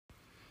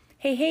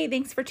Hey,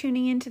 thanks for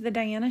tuning in to the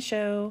Diana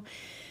Show.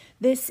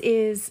 This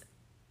is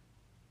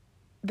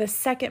the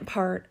second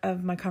part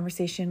of my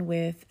conversation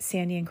with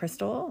Sandy and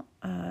Chrystal,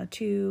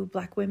 two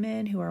Black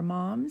women who are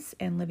moms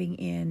and living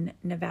in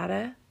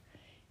Nevada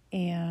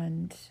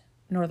and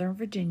Northern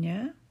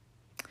Virginia.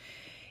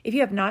 If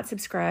you have not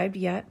subscribed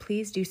yet,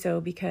 please do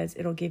so because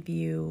it'll give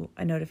you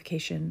a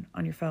notification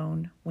on your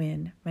phone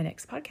when my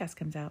next podcast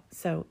comes out.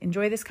 So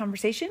enjoy this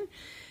conversation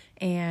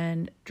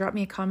and drop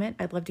me a comment.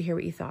 I'd love to hear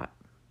what you thought.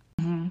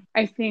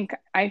 I think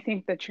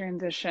the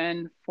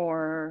transition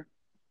for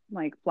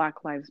like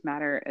Black Lives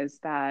Matter is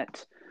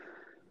that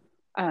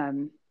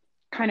kind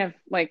of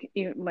like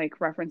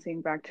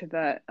referencing back to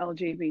the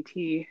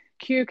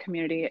LGBTQ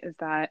community is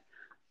that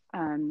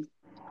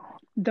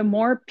the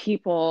more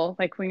people,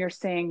 like when you're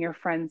saying your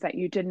friends that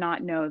you did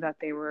not know that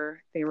they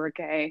were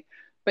gay,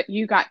 but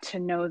you got to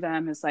know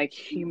them as like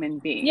human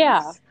beings.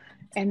 Yeah.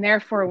 And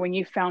therefore when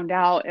you found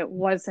out it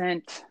was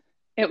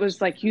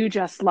like you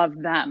just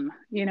loved them,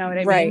 you know what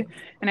I mean?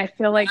 And I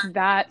feel like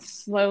that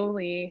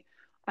slowly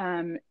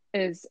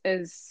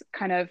is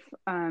kind of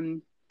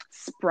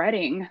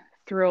spreading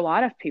through a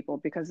lot of people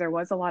because there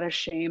was a lot of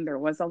shame, there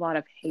was a lot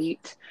of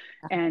hate,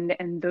 and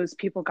those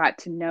people got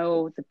to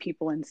know the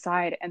people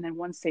inside. And then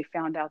once they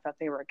found out that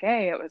they were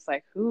gay, it was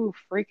like, who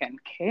freaking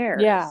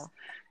cares? Yeah.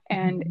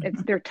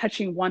 And they're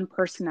touching one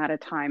person at a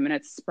time and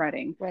it's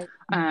spreading. Right.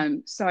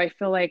 So I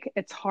feel like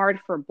it's hard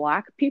for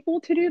Black people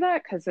to do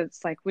that because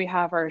it's like we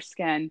have our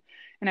skin.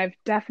 And I've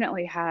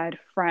definitely had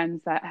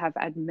friends that have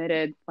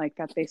admitted like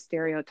that they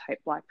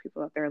stereotype Black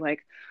people, that they're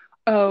like,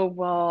 oh,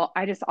 well,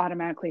 I just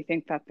automatically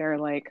think that they're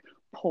like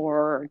poor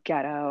or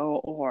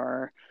ghetto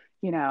or,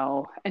 you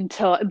know,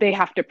 until they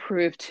have to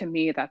prove to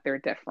me that they're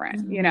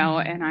different, you know,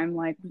 and I'm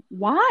like,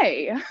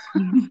 why?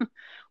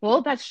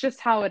 Well, that's just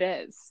how it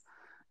is.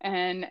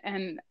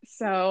 And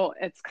so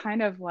it's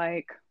kind of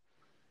like,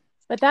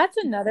 but that's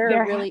another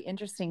really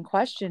interesting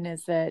question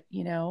is that,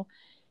 you know,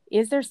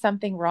 is there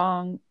something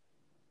wrong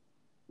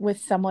with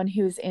someone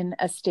who's in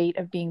a state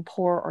of being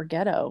poor or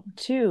ghetto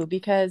too?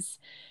 Because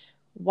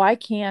why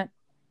can't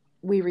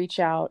we reach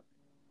out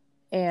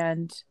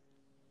and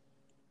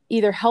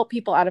either help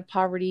people out of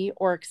poverty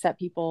or accept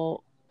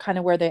people kind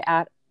of where they're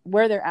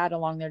at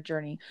along their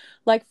journey?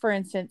 Like, for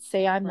instance,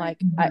 say I'm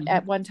like,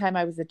 at one time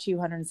I was a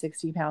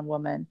 260-pound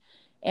woman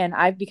and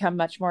I've become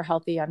much more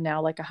healthy. I'm now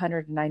like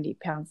 190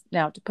 pounds.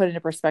 Now, to put into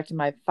perspective,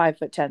 I'm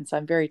 5'10", so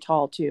I'm very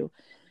tall too.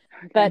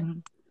 Okay. But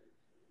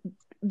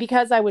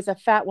because I was a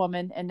fat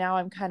woman and now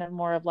I'm kind of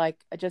more of like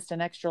just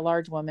an extra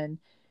large woman,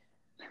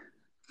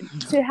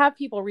 to have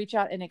people reach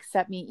out and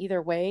accept me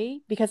either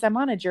way, because I'm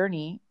on a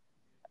journey.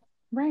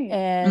 Right.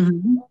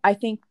 And I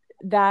think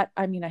that,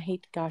 I mean, I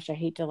hate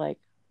to like,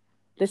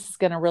 this is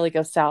going to really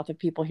go south if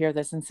people hear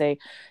this and say,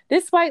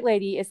 this white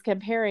lady is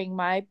comparing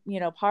my, you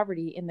know,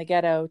 poverty in the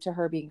ghetto to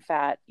her being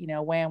fat, you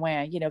know, wham,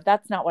 you know,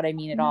 that's not what I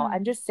mean at all.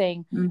 I'm just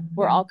saying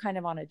we're all kind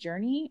of on a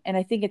journey. And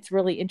I think it's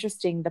really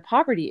interesting, the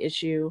poverty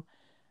issue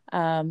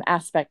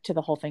aspect to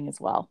the whole thing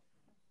as well.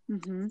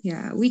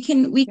 Yeah, we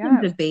can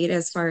debate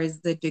as far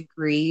as the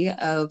degree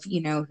of, you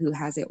know, who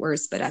has it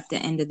worse, but at the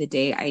end of the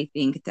day, I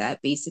think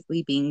that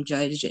basically being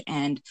judged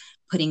and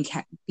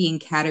being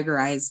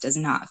categorized does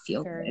not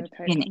feel good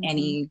in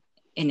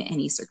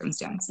any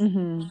circumstance.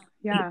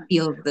 Yeah, it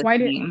feels the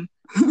same.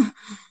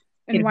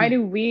 And why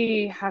do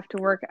we have to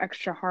work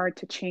extra hard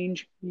to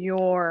change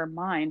your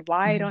mind?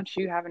 Why don't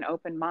you have an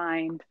open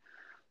mind?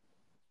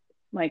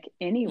 Like,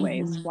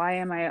 anyways, why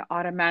am I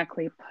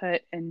automatically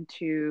put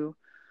into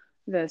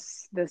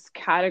this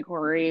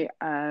category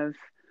of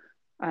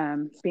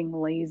being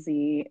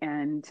lazy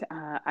and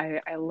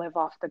I live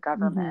off the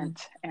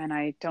government and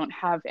I don't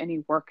have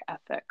any work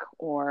ethic,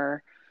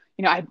 or,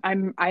 you know,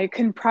 I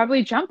can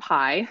probably jump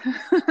high,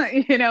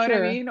 you know what I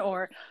mean?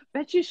 Or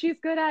bet you she's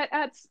good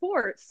at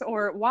sports,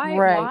 or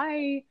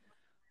why?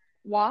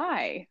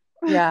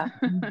 Yeah.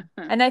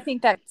 And I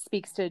think that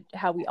speaks to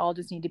how we all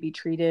just need to be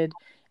treated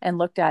and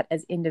looked at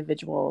as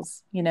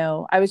individuals. You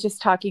know, I was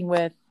just talking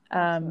with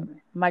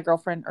my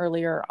girlfriend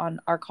earlier on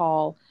our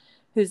call,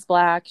 who's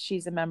Black.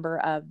 She's a member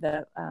of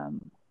the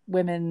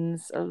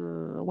women's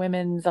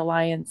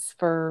alliance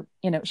for,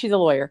 you know, she's a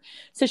lawyer.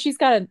 So she's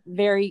got a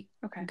very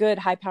good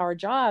high powered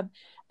job,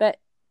 but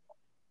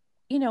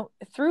you know,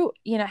 through,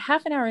 you know,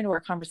 half an hour into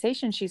our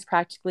conversation, she's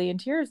practically in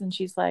tears and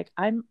she's like,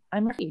 I'm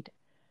afraid,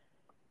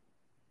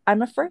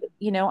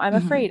 you know, I'm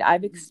afraid.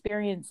 I've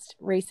experienced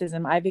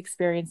racism. I've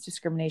experienced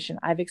discrimination.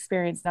 I've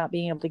experienced not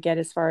being able to get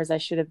as far as I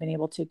should have been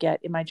able to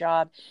get in my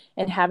job,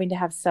 and having to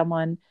have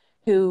someone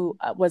who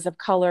was of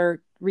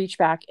color reach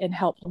back and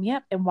help me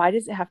up. And why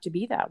does it have to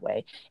be that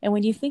way? And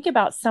when you think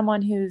about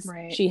someone who's,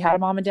 she had a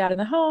mom and dad in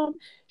the home,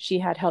 she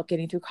had help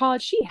getting through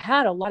college, she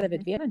had a lot of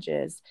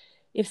advantages.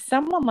 If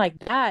someone like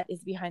that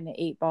is behind the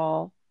 8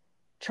 ball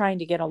trying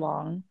to get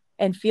along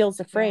and feels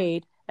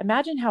afraid,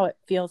 imagine how it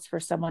feels for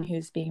someone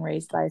who's being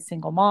raised by a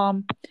single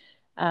mom,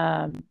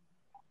 and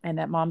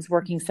that mom's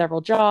working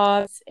several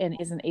jobs and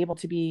isn't able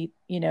to be,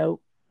 you know,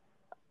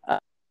 a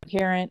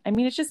parent. I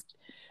mean, it's just,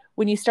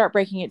 when you start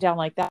breaking it down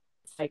like that,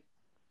 it's like,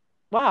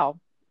 wow.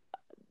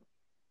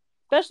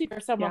 Especially for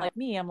someone like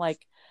me, I'm like,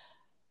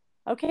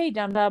 okay,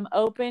 dum dum,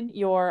 open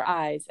your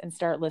eyes and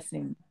start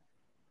listening.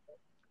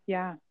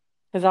 Yeah.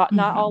 Because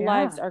not all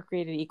lives are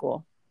created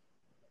equal.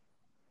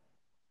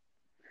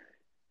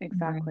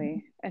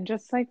 Exactly. And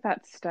just like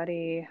that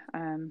study,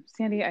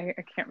 Sandy, I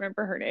can't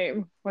remember her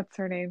name. What's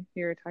her name?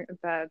 You were talking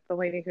the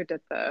lady who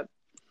did the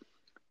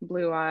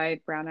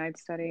blue-eyed, brown-eyed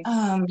study.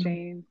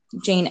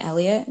 Jane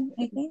Elliott,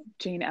 I think.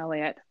 Jane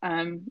Elliott.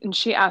 And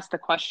she asked the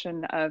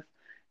question of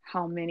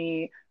how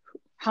many,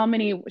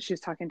 she was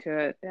talking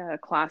to a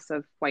class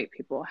of white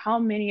people, how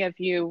many of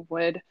you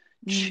would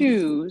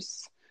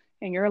choose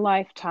in your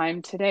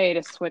lifetime today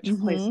to switch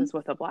places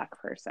with a Black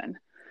person?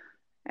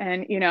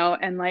 And, you know,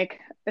 and like,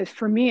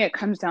 for me, it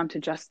comes down to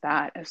just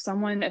that. If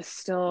someone is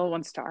still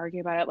wants to argue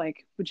about it,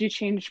 like, would you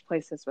change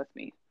places with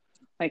me?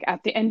 Like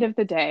at the end of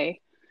the day,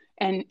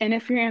 and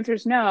if your answer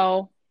is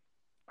no,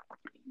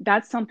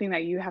 that's something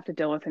that you have to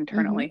deal with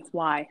internally.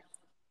 Why?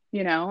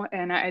 You know,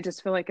 and I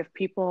just feel like if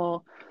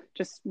people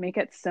just make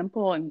it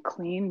simple and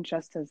clean,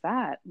 just as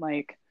that,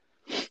 like,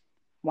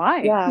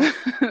 why? Yeah.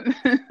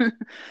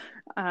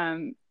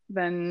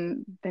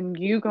 Then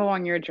you go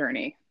on your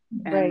journey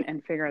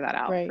and figure that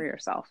out for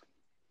yourself.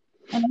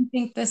 And I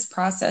think this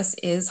process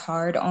is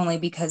hard only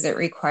because it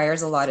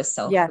requires a lot of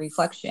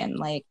self-reflection. Yes.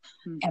 Like,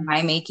 am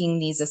I making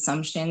these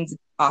assumptions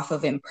off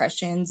of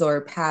impressions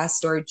or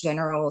past or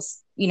general,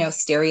 you know,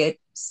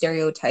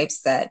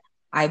 stereotypes that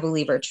I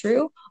believe are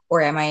true?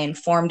 Or am I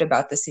informed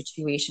about the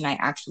situation? I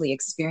actually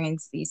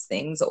experience these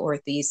things, or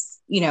these,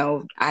 you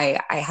know, I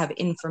have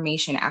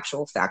information,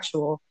 actual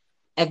factual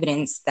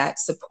evidence that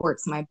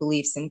supports my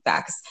beliefs and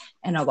facts.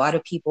 And a lot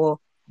of people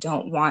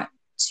don't want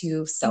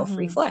to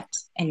self-reflect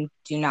and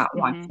do not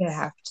want to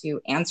have to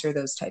answer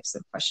those types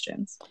of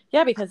questions.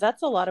 Yeah, because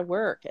that's a lot of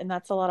work and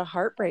that's a lot of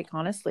heartbreak,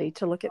 honestly,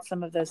 to look at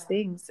some of those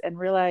things and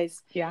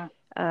realize, you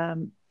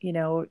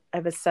know, I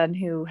have a son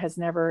who has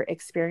never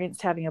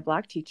experienced having a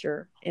Black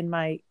teacher in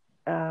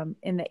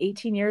the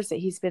 18 years that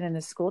he's been in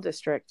the school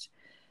district.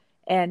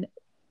 And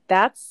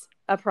that's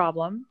a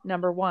problem,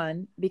 number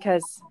one,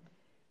 because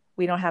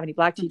we don't have any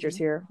Black teachers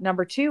here.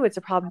 Number two, it's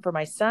a problem for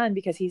my son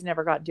because he's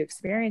never gotten to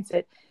experience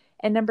it.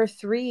 And number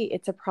three,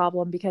 it's a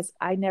problem because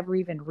I never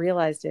even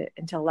realized it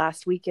until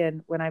last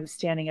weekend when I was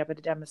standing up at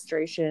a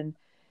demonstration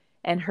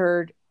and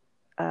heard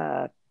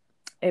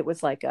it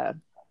was like a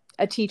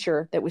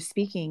teacher that was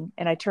speaking.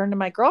 And I turned to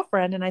my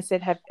girlfriend and I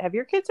said, have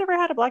your kids ever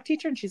had a Black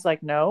teacher? And she's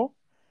like, no.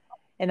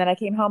 And then I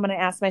came home and I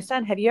asked my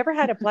son, have you ever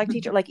had a Black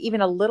teacher, like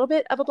even a little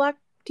bit of a Black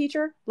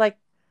teacher, like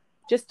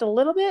just a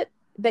little bit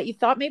that you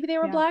thought maybe they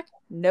were Black?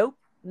 Nope,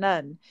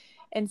 none.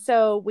 And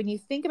so when you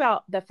think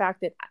about the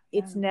fact that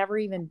it's never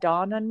even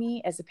dawned on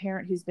me as a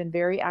parent who's been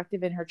very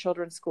active in her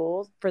children's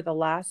schools for the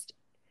last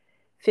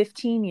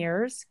 15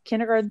 years,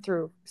 kindergarten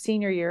through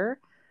senior year,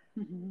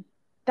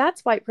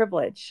 that's white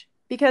privilege.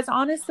 Because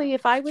honestly,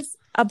 if I was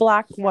a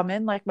Black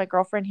woman, like my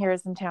girlfriend here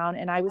is in town,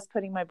 and I was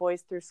putting my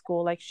boys through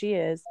school like she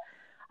is,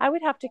 I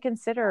would have to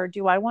consider,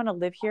 do I want to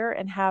live here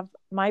and have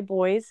my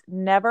boys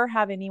never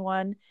have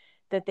anyone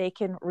that they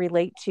can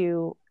relate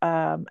to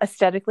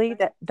aesthetically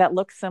that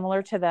looks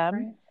similar to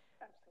them,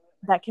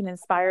 that can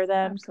inspire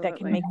them, that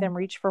can make them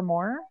reach for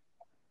more?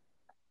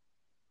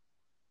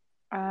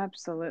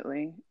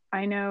 Absolutely.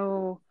 I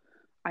know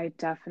I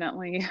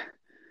definitely,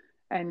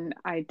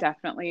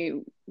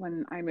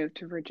 when I moved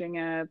to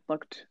Virginia,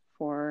 looked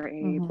for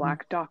a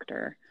Black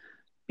doctor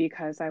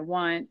because I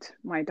want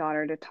my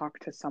daughter to talk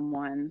to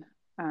someone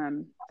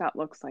that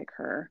looks like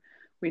her.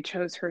 We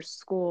chose her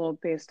school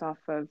based off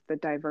of the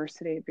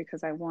diversity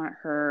because I want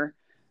her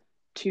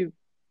to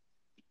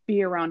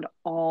be around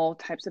all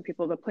types of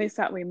people. The place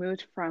that we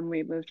moved from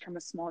a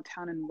small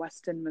town in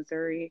Weston,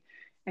 Missouri,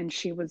 and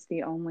she was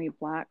the only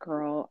Black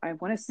girl, I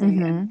want to say,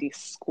 in the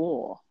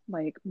school.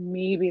 Like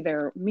maybe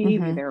there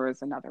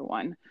was another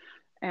one.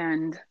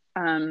 And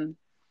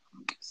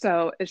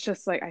so it's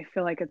just like, I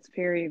feel like it's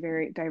very,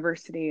 very,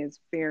 diversity is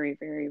very,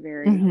 very,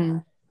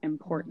 very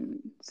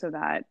important so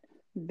that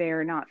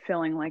they're not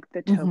feeling like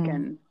the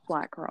token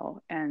Black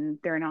girl and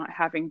they're not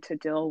having to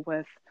deal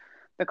with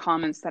the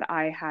comments that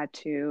I had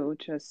to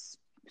just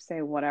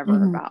say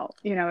whatever about,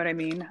 you know what I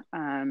mean?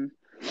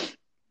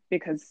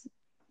 Because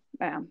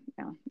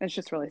it's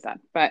just really sad.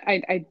 But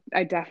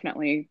I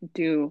definitely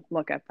do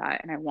look at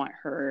that and I want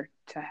her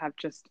to have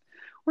just,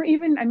 or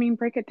even, I mean,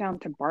 break it down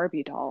to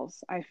Barbie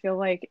dolls. I feel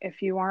like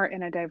if you are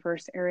in a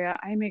diverse area,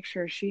 I make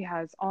sure she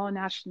has all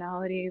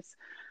nationalities.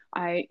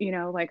 I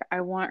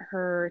want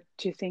her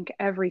to think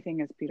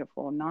everything is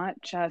beautiful,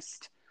 not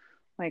just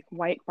like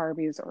white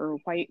Barbies or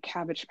white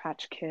Cabbage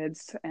Patch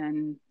Kids.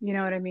 And you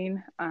know what I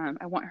mean?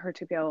 I want her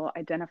to be able to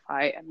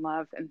identify and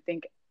love and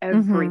think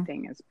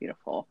everything is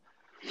beautiful.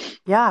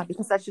 Yeah,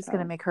 because that's just going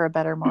to make her a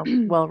better, more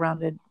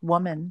well-rounded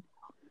woman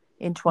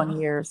in 20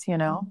 years, you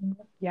know?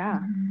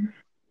 Yeah.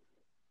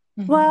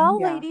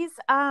 Well, ladies,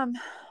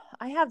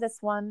 I have this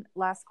one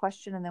last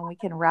question and then we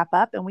can wrap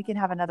up and we can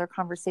have another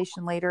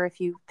conversation later if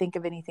you think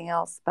of anything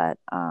else. But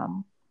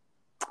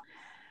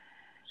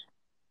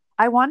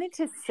I wanted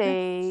to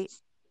say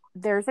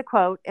there's a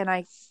quote, and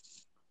I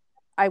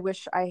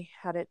wish I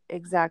had it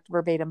exact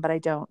verbatim, but I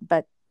don't.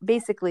 But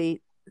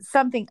basically,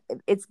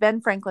 it's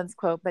Ben Franklin's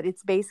quote, but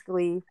it's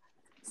basically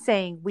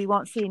saying we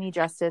won't see any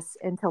justice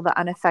until the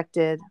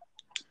unaffected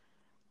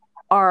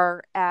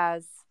are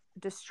as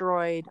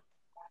destroyed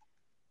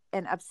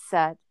and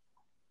upset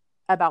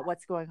about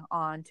what's going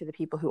on to the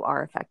people who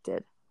are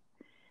affected.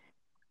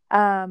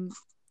 And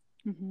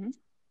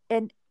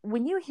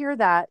when you hear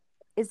that,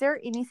 is there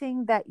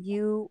anything that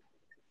you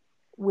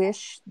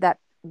wish that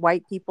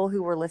white people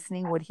who were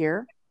listening would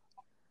hear?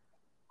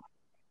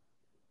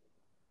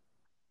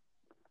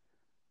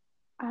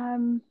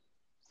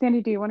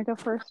 Sandy, do you want to go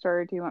first,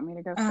 or do you want me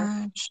to go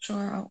first?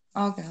 Sure,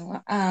 I'll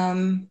go.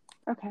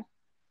 Okay.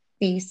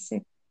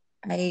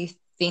 I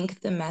think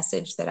the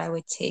message that I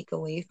would take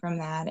away from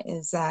that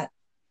is that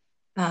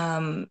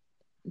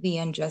the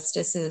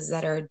injustices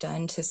that are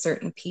done to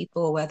certain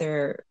people,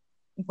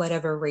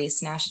 whatever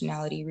race,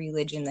 nationality,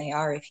 religion they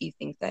are, if you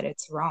think that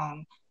it's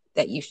wrong,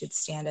 that you should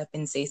stand up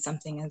and say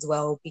something as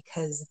well,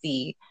 because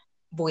the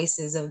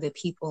voices of the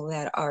people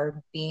that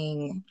are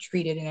being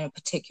treated in a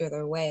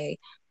particular way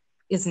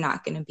is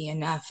not going to be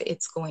enough.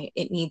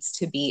 It needs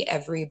to be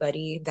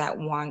everybody that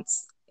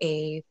wants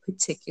a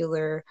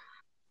particular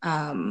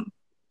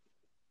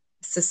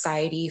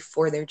society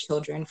for their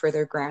children, for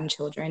their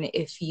grandchildren.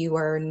 If you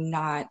are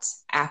not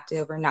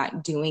active or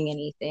not doing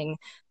anything,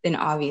 then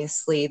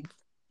obviously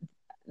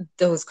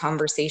those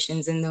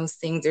conversations and those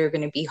things are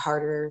going to be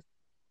harder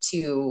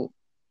to,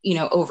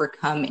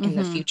 overcome in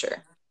the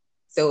future.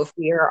 So if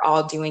we are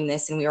all doing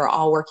this and we are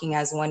all working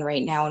as one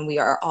right now and we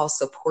are all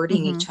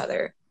supporting each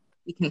other,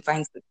 we can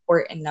find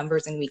support in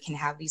numbers and we can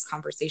have these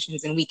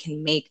conversations and we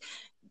can make,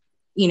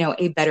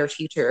 a better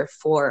future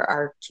for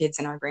our kids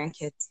and our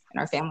grandkids and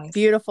our families.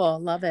 Beautiful.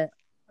 Love it.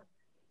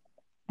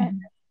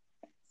 And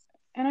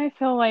I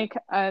feel like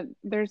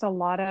there's a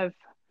lot of,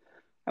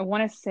 I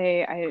want to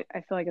say, I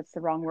feel like it's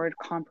the wrong word,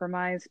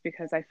 compromise,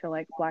 because I feel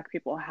like Black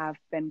people have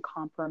been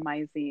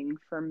compromising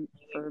for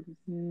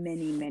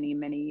many, many,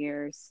 many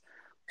years.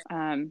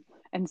 And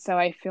so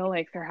I feel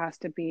like there has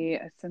to be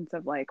a sense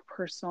of like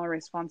personal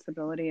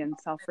responsibility and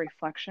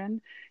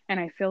self-reflection. And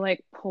I feel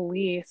like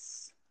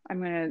police, I'm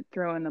going to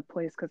throw in the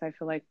police because I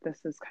feel like this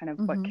is kind of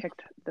what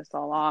kicked this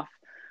all off,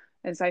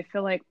 is I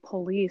feel like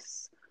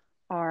police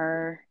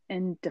are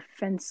in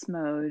defense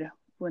mode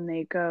when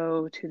they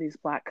go to these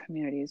Black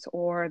communities,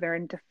 or they're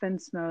in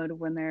defense mode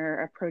when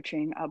they're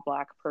approaching a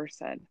Black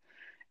person.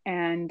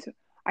 And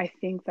I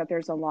think that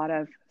there's a lot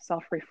of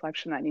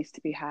self-reflection that needs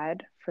to be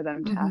had for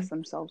them to ask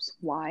themselves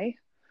why.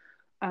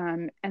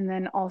 And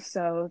then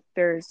also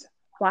there's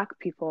Black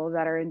people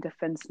that are in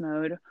defense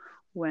mode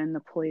when the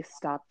police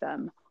stop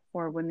them,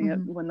 or when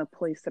the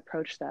police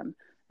approach them.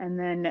 And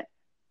then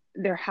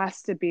there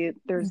has to be,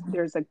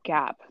 there's a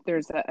gap,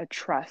 there's a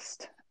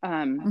trust,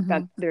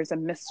 that there's a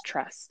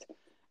mistrust.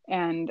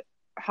 And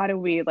how do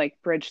we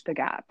like bridge the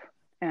gap?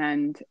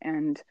 And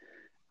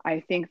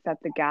I think that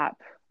the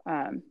gap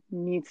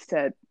needs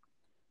to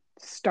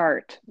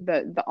start,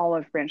 the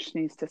olive branch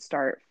needs to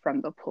start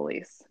from the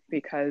police,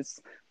 because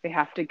they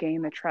have to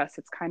gain the trust.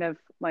 It's kind of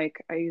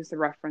like, I use the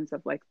reference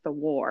of like the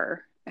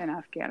war in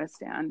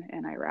Afghanistan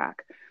and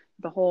Iraq.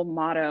 The whole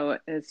motto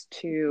is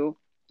to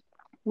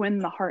win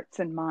the hearts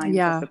and minds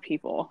of the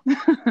people.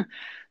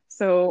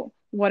 So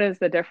what is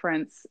the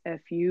difference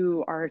if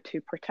you are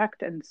to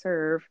protect and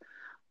serve?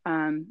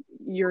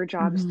 Your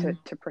job is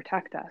to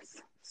protect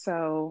us.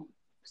 So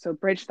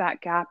bridge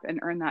that gap and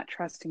earn that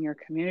trust in your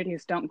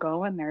communities. Don't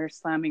go in there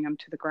slamming them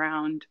to the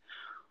ground.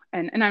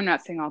 And I'm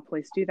not saying all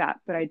police do that,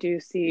 but I do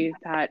see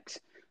that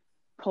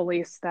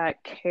police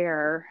that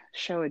care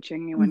show a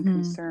genuine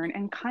concern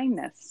and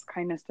kindness.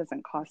 Kindness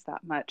doesn't cost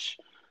that much.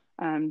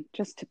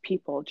 Just to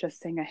people,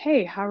 just saying,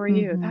 hey, how are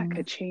you? That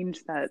could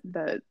change that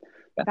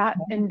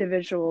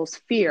individual's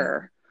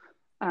fear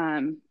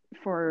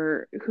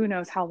for who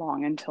knows how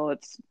long, until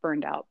it's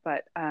burned out.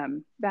 But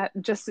that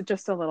just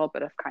a little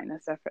bit of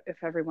kindness,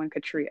 if everyone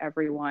could treat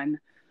everyone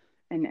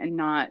and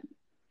not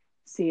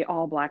see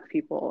all Black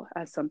people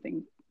as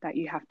something that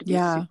you have to be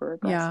super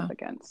aggressive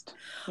against.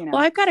 Well,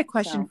 I've got a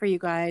question for you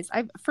guys.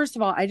 First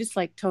of all, I just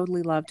like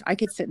totally loved, I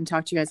could sit and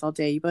talk to you guys all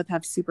day. You both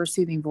have super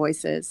soothing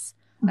voices.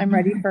 I'm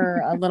ready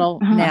for a little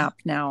nap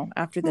now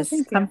after this.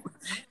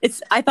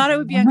 I thought it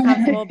would be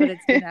uncomfortable, but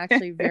it's been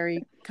actually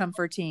very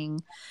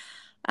comforting.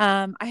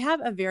 I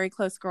have a very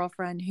close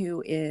girlfriend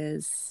who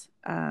is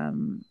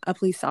a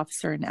police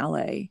officer in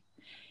LA.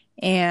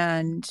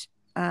 And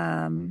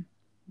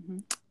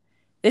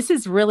this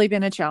has really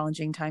been a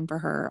challenging time for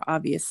her,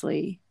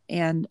 obviously.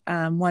 And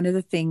one of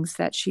the things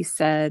that she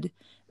said,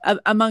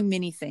 among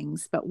many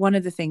things, but one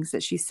of the things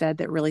that she said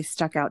that really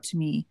stuck out to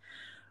me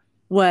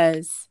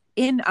was,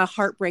 in a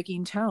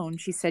heartbreaking tone,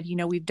 she said,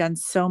 we've done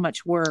so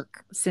much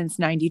work since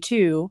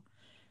 92,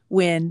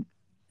 when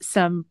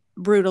some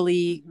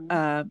brutality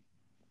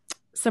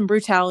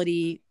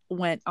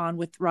went on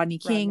with Rodney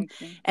King.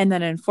 And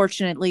then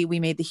unfortunately we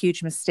made the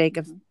huge mistake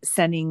of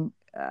sending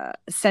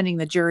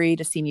the jury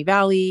to Simi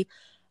Valley,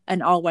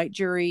 an all white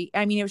jury.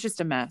 I mean, it was just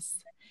a mess.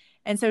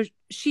 And so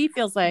she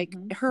feels like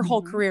her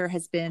whole career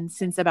has been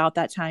since about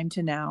that time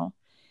to now.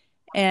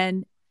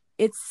 And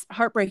it's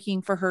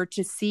heartbreaking for her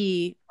to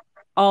see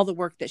all the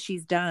work that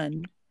she's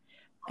done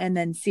and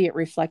then see it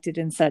reflected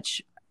in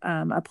such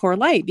a poor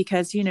light,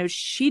 because, you know,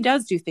 she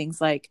does do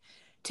things like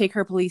take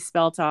her police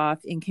belt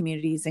off in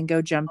communities and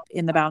go jump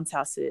in the bounce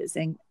houses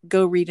and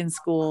go read in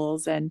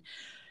schools. And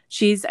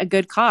she's a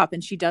good cop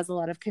and she does a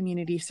lot of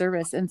community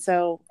service. And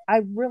so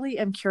I really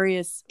am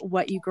curious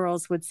what you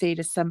girls would say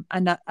to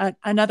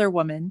another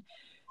woman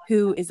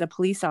who is a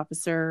police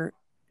officer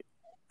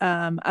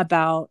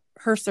about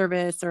her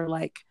service, or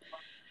like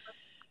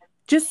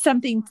just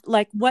something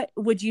like, what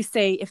would you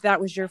say if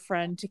that was your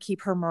friend to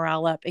keep her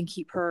morale up and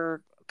keep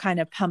her kind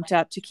of pumped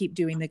up to keep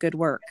doing the good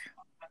work?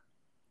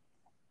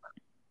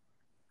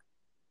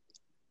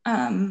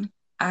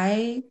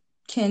 I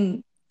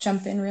can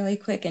jump in really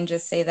quick and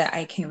just say that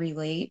I can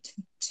relate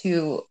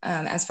to,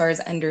 as far as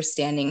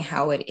understanding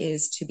how it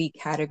is to be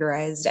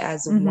categorized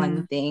as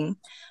one thing,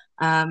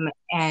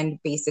 and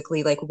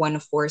basically like one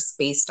force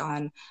based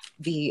on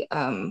the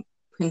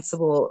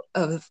principle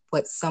of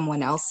what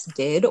someone else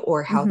did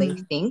or how they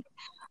think.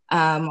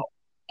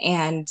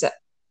 And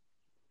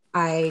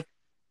I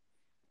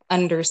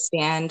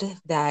understand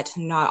that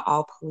not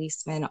all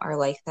policemen are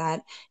like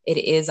that. It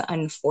is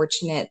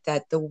unfortunate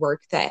that the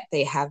work that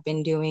they have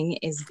been doing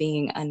is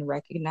being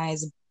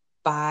unrecognized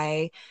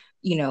by,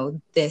 you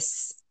know,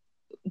 this,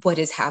 what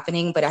is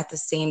happening. But at the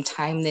same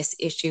time, this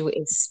issue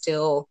is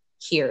still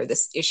here.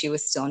 This issue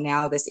is still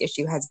now. This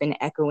issue has been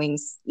echoing,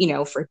 you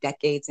know, for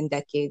decades and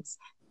decades.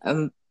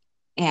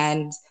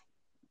 And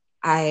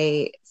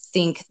I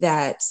think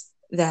that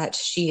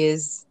she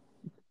is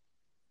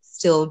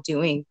still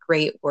doing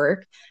great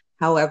work.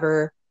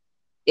 However,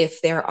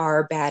 if there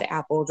are bad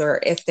apples or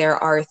if there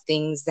are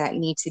things that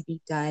need to be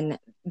done,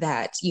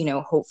 that, you know,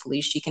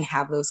 hopefully she can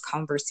have those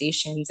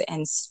conversations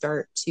and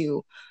start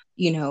to,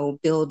 you know,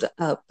 build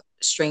up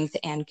strength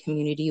and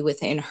community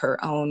within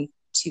her own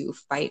to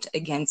fight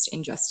against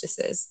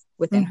injustices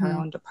within her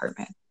own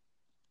department,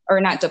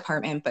 or not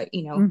department, but,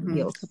 you know,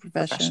 field,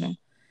 profession.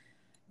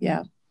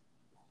 Yeah.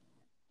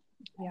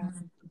 Yeah.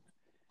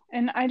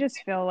 And I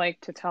just feel like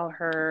to tell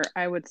her,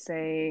 I would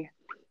say,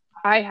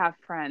 I have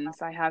friends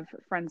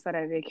that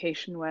I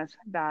vacation with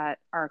that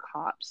are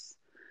cops.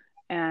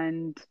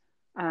 And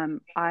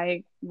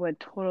I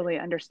would totally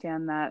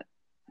understand that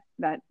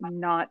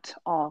not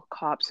all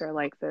cops are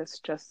like this,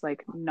 just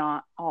like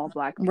not all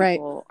Black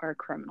people are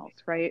criminals,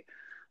 right?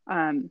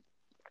 And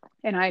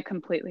I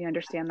completely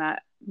understand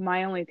that.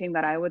 My only thing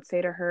that I would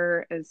say to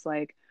her is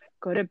like,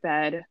 go to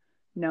bed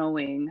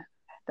knowing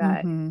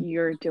that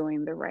you're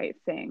doing the right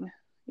thing.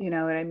 You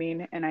know what I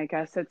mean? And I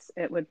guess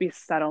it would be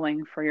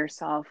settling for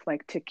yourself,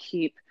 like to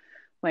keep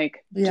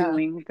like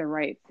doing the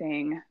right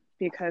thing,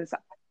 because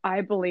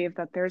I believe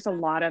that there's a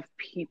lot of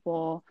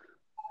people,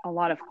 a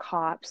lot of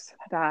cops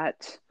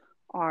that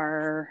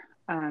are,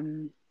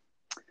 I'm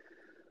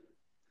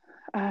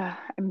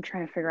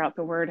trying to figure out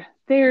the word.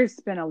 There's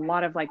been a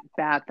lot of like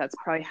bad that's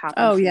probably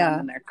happened to them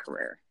in their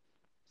career.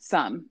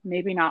 Some,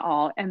 maybe not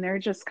all. And they're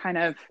just kind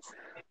of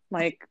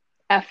like,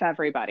 F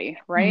everybody,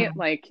 right?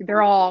 Like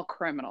they're all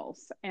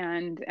criminals.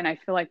 And I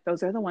feel like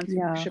those are the ones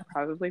who should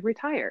probably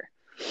retire.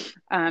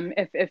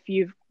 If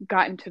you've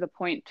gotten to the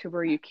point to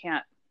where you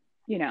can't,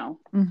 you know,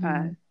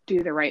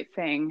 do the right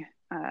thing,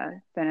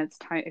 then it's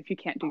time. If you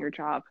can't do your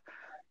job,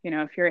 you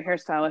know, if you're a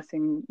hairstylist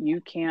and you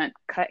can't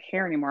cut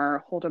hair anymore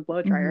or hold a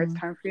blow dryer, it's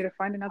time for you to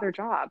find another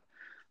job.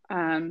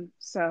 But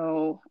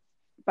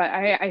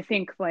I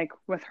think like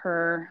with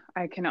her,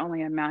 I can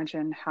only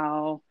imagine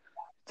how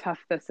tough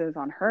this is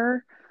on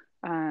her.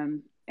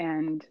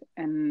 And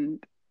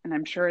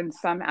I'm sure in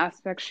some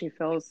aspects she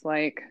feels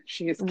like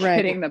she's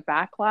getting the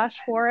backlash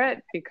for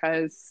it,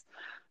 because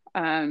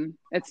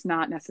it's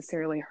not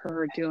necessarily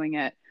her doing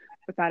it,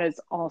 but that is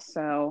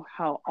also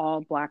how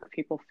all Black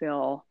people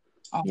feel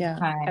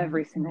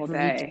every single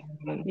day.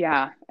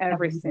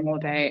 Every single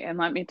day. And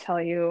let me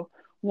tell you,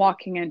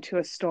 walking into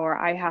a store,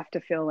 I have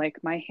to feel like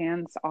my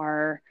hands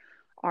are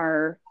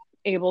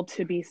able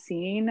to be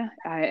seen.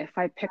 If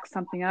I pick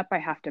something up, I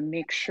have to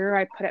make sure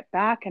I put it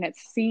back and it's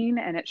seen.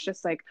 And it's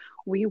just like,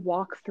 we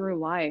walk through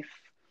life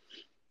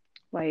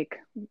like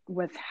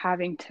with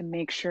having to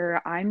make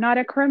sure I'm not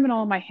a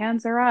criminal. My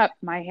hands are up.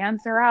 My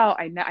hands are out.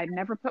 I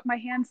never put my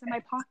hands in my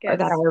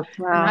pockets.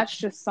 And that's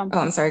just something.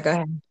 Oh, I'm sorry. Go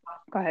ahead.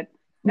 Go ahead.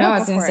 No, I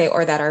was going to say,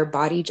 or that our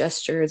body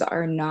gestures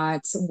are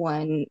not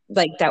one,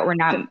 like that we're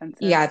not,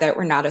 that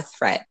we're not a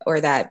threat,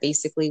 or that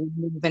basically we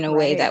move in a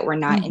way that we're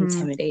not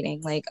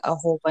intimidating, like a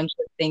whole bunch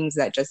of things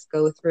that just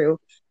go through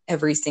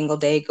every single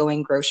day,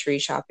 going grocery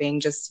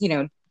shopping, just, you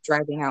know,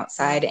 driving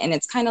outside. And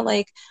it's kind of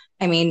like,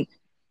 I mean,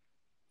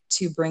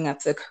 to bring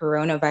up the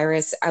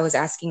coronavirus, I was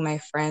asking my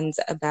friends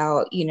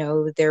about, you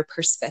know, their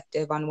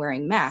perspective on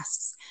wearing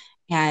masks.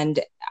 And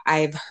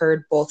I've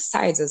heard both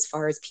sides as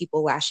far as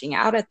people lashing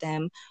out at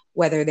them,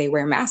 whether they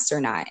wear masks or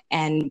not,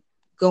 and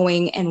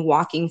going and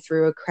walking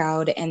through a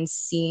crowd and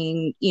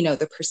seeing, you know,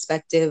 the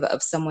perspective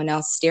of someone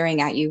else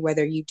staring at you,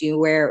 whether you do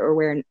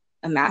wear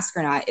a mask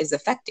or not, is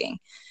affecting.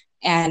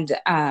 And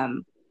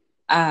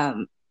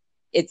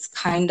it's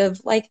kind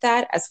of like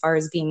that as far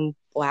as being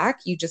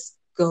Black. You just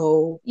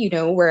go,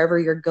 wherever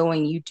you're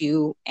going, you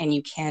do, and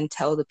you can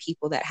tell the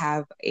people that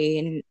have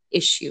an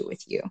issue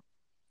with you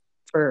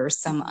for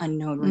some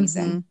unknown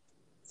reason.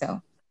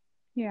 So,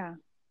 yeah.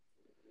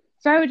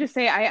 So I would just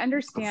say I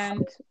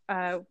understand.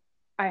 I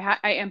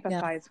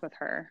empathize with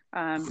her,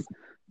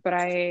 but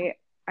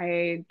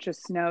I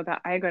just know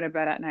that I go to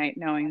bed at night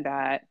knowing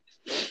that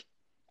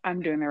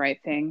I'm doing the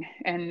right thing,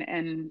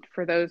 and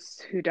for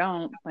those who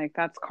don't, like,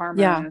 that's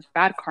karma,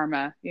 bad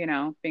karma,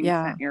 being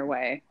sent your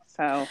way.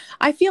 So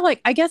I feel like,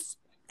 I guess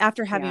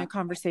after having a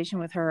conversation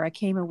with her, I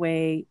came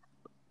away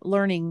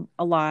learning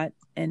a lot,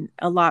 and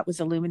a lot was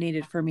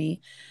illuminated for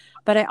me.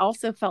 But I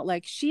also felt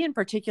like she in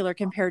particular,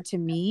 compared to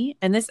me,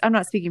 and this, I'm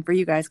not speaking for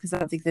you guys because I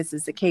don't think this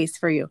is the case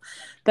for you,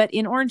 but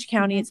in Orange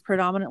County, it's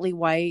predominantly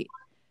white.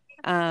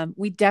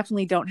 We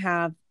definitely don't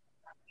have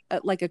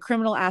like a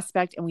criminal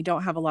aspect, and we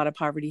don't have a lot of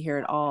poverty here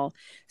at all.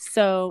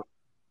 So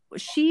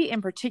she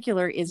in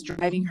particular is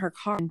driving her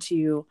car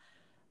into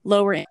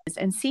lower ends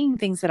and seeing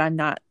things that I'm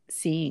not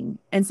seeing.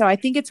 And so I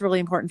think it's really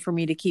important for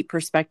me to keep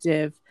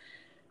perspective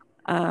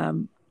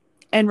and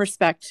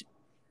respect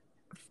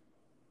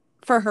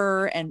for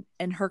her and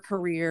her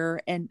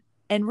career, and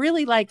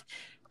really, like,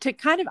 to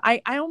kind of, I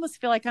almost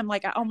feel like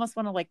I almost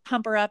want to like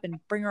pump her up and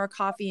bring her a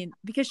coffee, and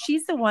because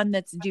she's the one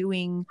that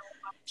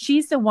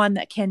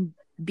can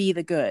be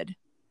the good.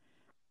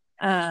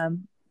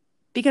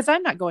 Because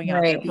I'm not going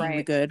out there being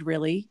the good,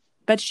 really,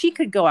 but she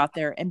could go out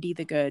there and be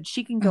the good.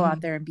 She can go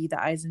out there and be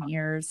the eyes and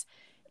ears.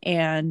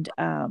 And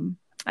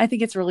I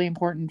think it's really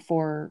important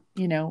for,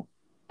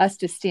 us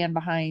to stand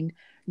behind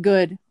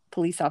good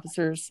police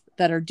officers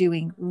that are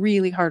doing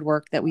really hard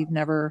work that we've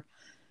never.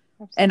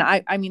 Absolutely.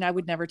 And I mean, I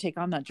would never take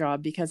on that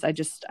job because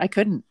I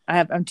couldn't.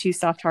 I'm too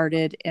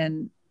soft-hearted,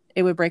 and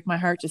it would break my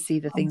heart to see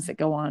the things that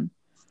go on.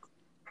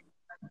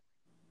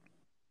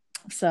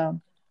 So.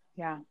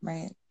 Yeah.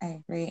 Right.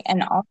 I agree.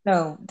 And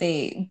also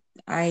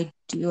I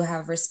do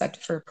have respect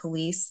for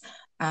police.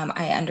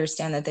 I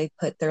understand that they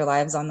put their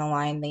lives on the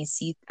line.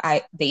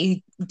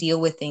 They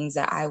deal with things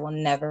that I will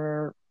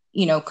never,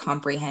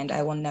 comprehend.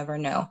 I will never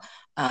know.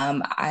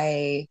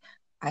 I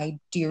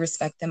do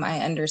respect them. I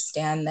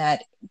understand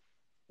that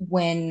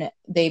when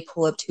they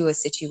pull up to a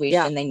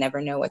situation, they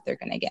never know what they're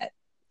going to get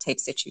type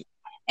situation.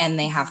 And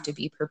they have to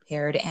be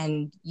prepared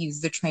and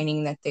use the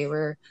training that they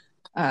were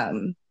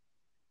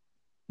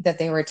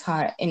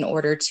taught in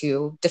order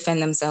to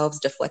defend themselves,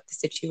 deflect the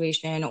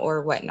situation,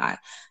 or whatnot.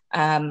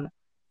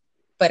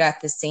 But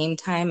at the same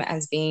time,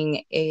 as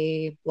being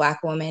a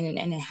Black woman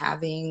and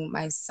having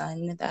my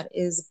son that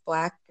is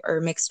Black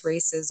or mixed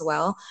race as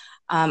well,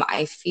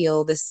 I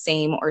feel the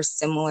same or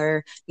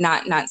similar.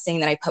 Not saying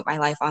that I put my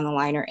life on the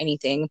line or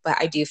anything, but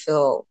I do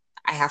feel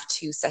I have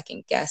to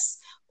second guess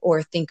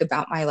or think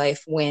about my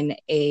life when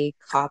a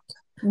cop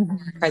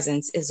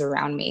presence is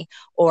around me,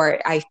 or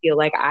I feel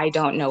like I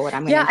don't know what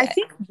I'm going to get. I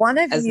think one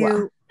of you.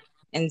 Well.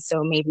 And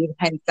so maybe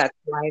hence that's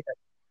why.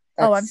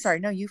 I'm sorry.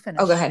 No, you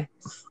finish. Oh, go ahead.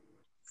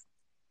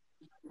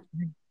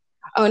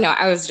 Oh, no,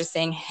 I was just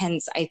saying,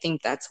 hence, I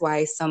think that's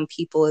why some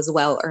people as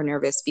well are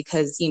nervous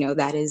because,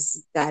 that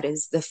is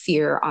the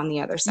fear on the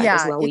other side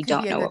as well. We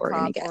don't know what we're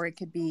going to get. Or it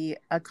could be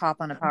a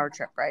cop on a power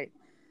trip, right?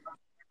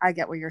 I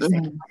get what you're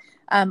saying.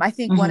 I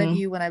think one of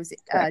you, when I was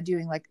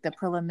doing like the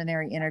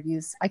preliminary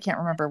interviews, I can't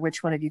remember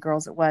which one of you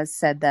girls it was,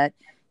 said that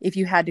if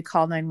you had to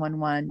call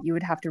 911, you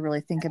would have to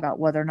really think about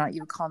whether or not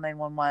you would call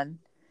 911.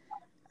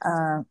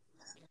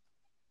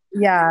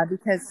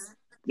 Because...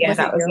 Yeah,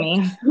 that was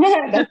me.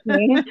 That's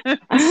me.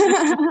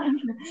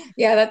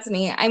 Yeah, that's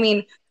me. I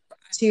mean,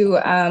 to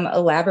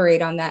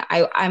elaborate on that,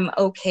 I'm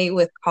okay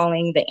with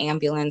calling the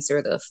ambulance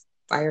or the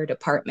fire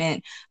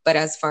department, but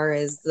as far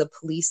as the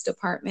police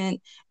department,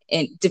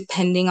 and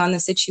depending on the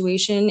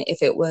situation,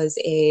 if it was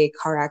a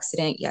car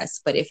accident,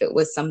 yes, but if it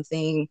was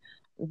something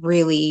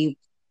really,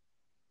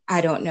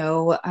 I don't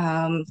know,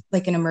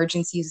 like an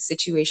emergency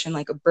situation,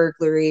 like a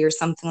burglary or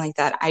something like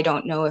that, I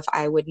don't know if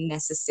I would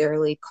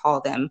necessarily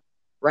call them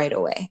right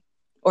away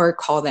or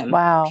call them,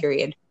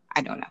 period.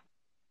 I don't know.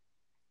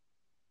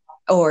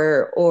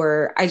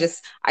 Or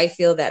I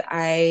feel that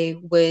I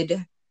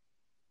would,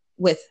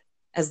 with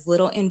as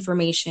little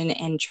information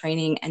and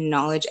training and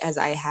knowledge as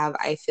I have,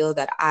 I feel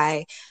that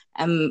I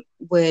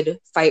would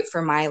fight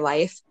for my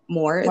life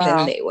more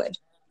than they would.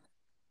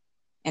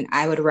 And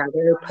I would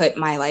rather put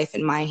my life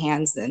in my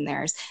hands than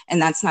theirs.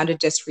 And that's not a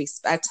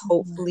disrespect,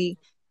 hopefully,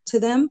 to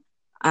them.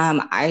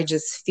 I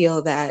just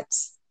feel that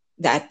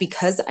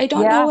because I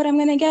don't know what I'm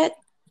going to get,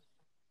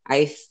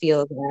 I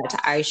feel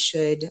that I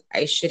should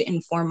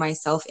inform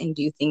myself and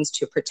do things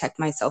to protect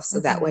myself so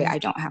that way I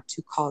don't have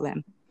to call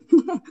them.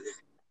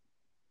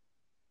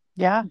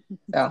 Yeah.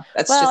 So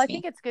that's I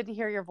think it's good to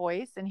hear your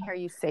voice and hear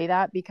you say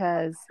that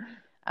because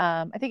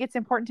I think it's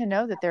important to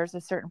know that there's a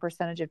certain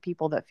percentage of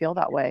people that feel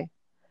that way.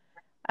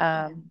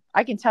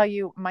 I can tell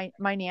you my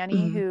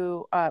nanny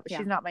who,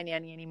 she's not my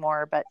nanny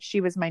anymore, but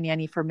she was my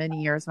nanny for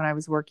many years when I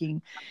was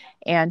working,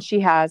 and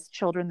she has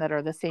children that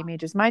are the same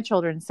age as my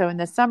children. So in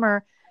the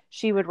summer,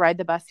 she would ride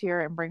the bus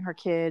here and bring her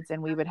kids,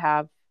 and we would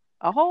have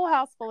a whole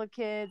house full of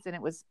kids, and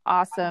it was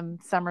awesome.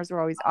 Summers were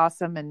always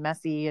awesome and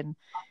messy, and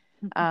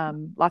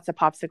lots of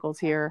popsicles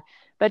here.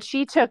 But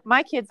she took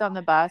my kids on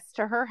the bus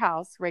to her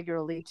house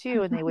regularly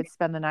too, and they would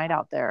spend the night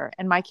out there.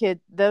 And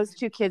those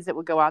two kids that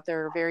would go out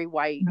there are very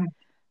white,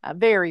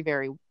 very,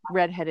 very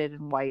redheaded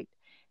and white.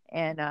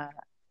 And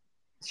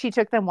she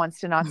took them once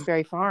to Knott's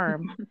Berry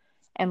Farm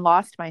and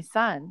lost my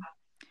son,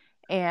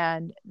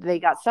 and they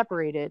got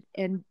separated.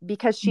 And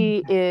because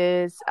she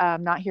is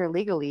not here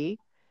legally,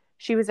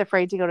 she was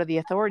afraid to go to the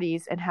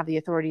authorities and have the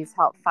authorities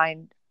help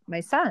find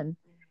my son.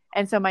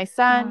 And so my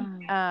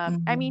son,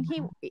 I mean,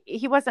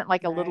 he wasn't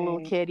like a little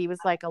kid. He was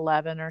like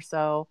 11 or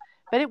so,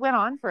 but it went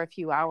on for a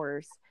few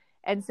hours.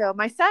 And so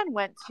my son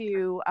went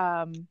to,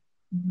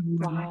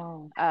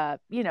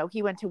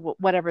 he went to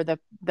whatever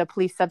the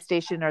police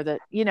substation or the,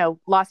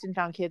 lost and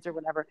found kids or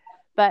whatever.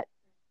 But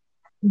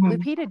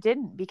Lupita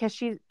didn't, because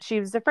she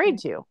was afraid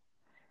to.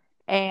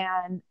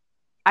 And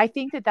I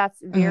think that's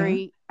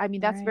very,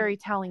 that's very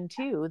telling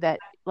too, that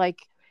like,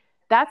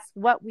 that's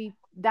what we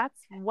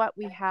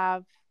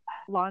have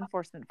law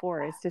enforcement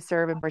for, is to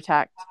serve and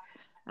protect.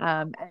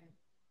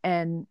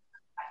 And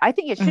I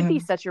think it should be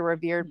such a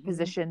revered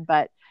position,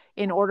 but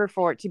in order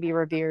for it to be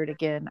revered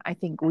again, I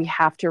think we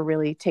have to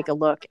really take a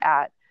look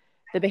at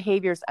the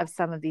behaviors of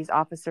some of these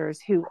officers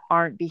who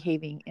aren't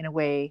behaving in a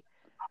way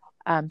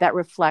that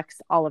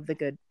reflects all of the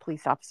good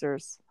police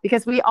officers,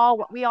 because we all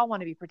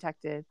want to be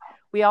protected.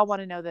 We all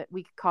want to know that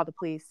we could call the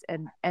police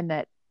and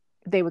that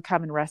they would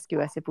come and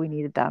rescue us if we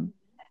needed them.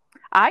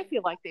 I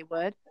feel like they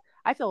would.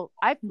 I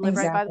live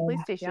right by the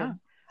police station. Yeah.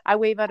 I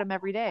wave at them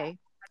every day,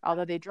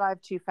 although they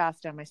drive too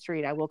fast down my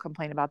street. I will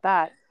complain about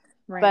that.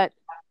 Right. But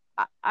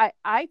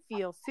I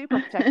feel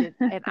super protected,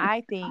 and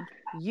I think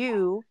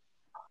you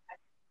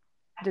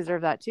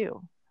deserve that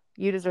too.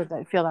 You deserve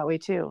that, feel that way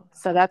too.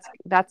 So that's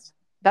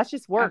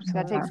just work.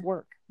 Absolutely. That takes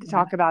work to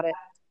talk about it.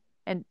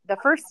 And the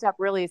first step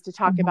really is to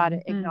talk about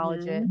it,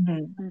 acknowledge it,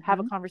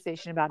 have a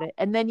conversation about it,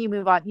 and then you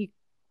move on.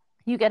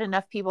 You get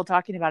enough people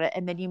talking about it,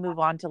 and then you move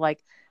on to like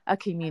a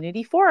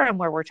community forum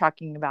where we're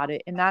talking about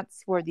it. And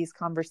that's where these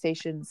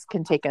conversations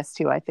can take us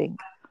to, I think.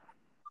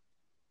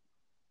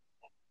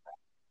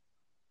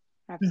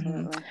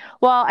 Absolutely.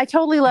 Well, I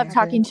totally love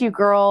talking to you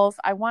girls.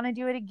 I want to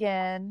do it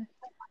again.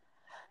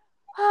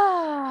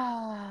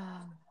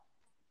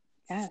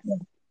 Yes.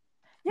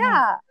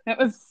 Yeah. It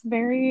was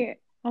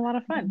a lot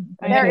of fun.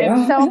 There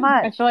is so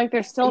much. I feel like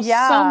there's still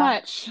so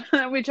much.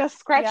 We just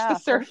scratched the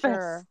surface. For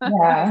sure.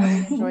 I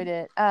really enjoyed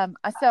it.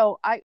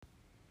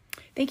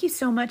 Thank you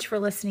so much for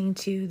listening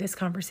to this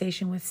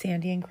conversation with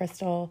Sandy and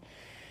Chrystal.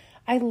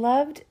 I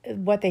loved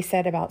what they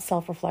said about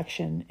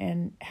self-reflection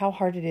and how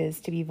hard it is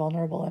to be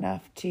vulnerable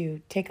enough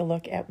to take a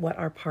look at what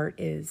our part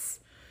is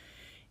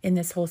in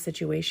this whole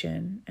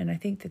situation. And I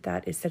think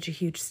that is such a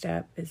huge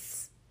step,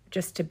 is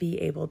just to be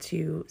able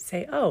to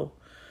say, oh,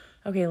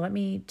 okay, let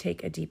me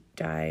take a deep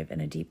dive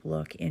and a deep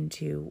look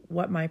into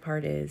what my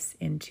part is,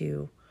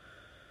 into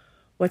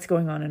what's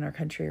going on in our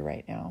country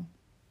right now.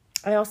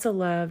 I also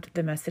loved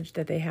the message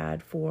that they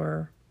had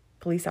for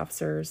police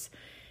officers,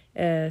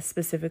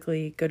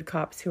 specifically good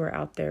cops who are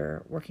out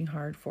there working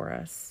hard for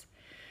us.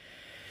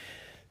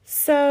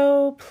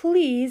 So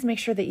please make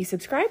sure that you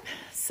subscribe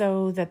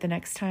so that the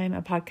next time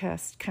a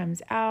podcast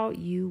comes out,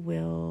 you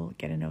will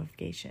get a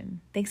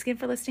notification. Thanks again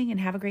for listening, and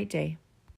have a great day.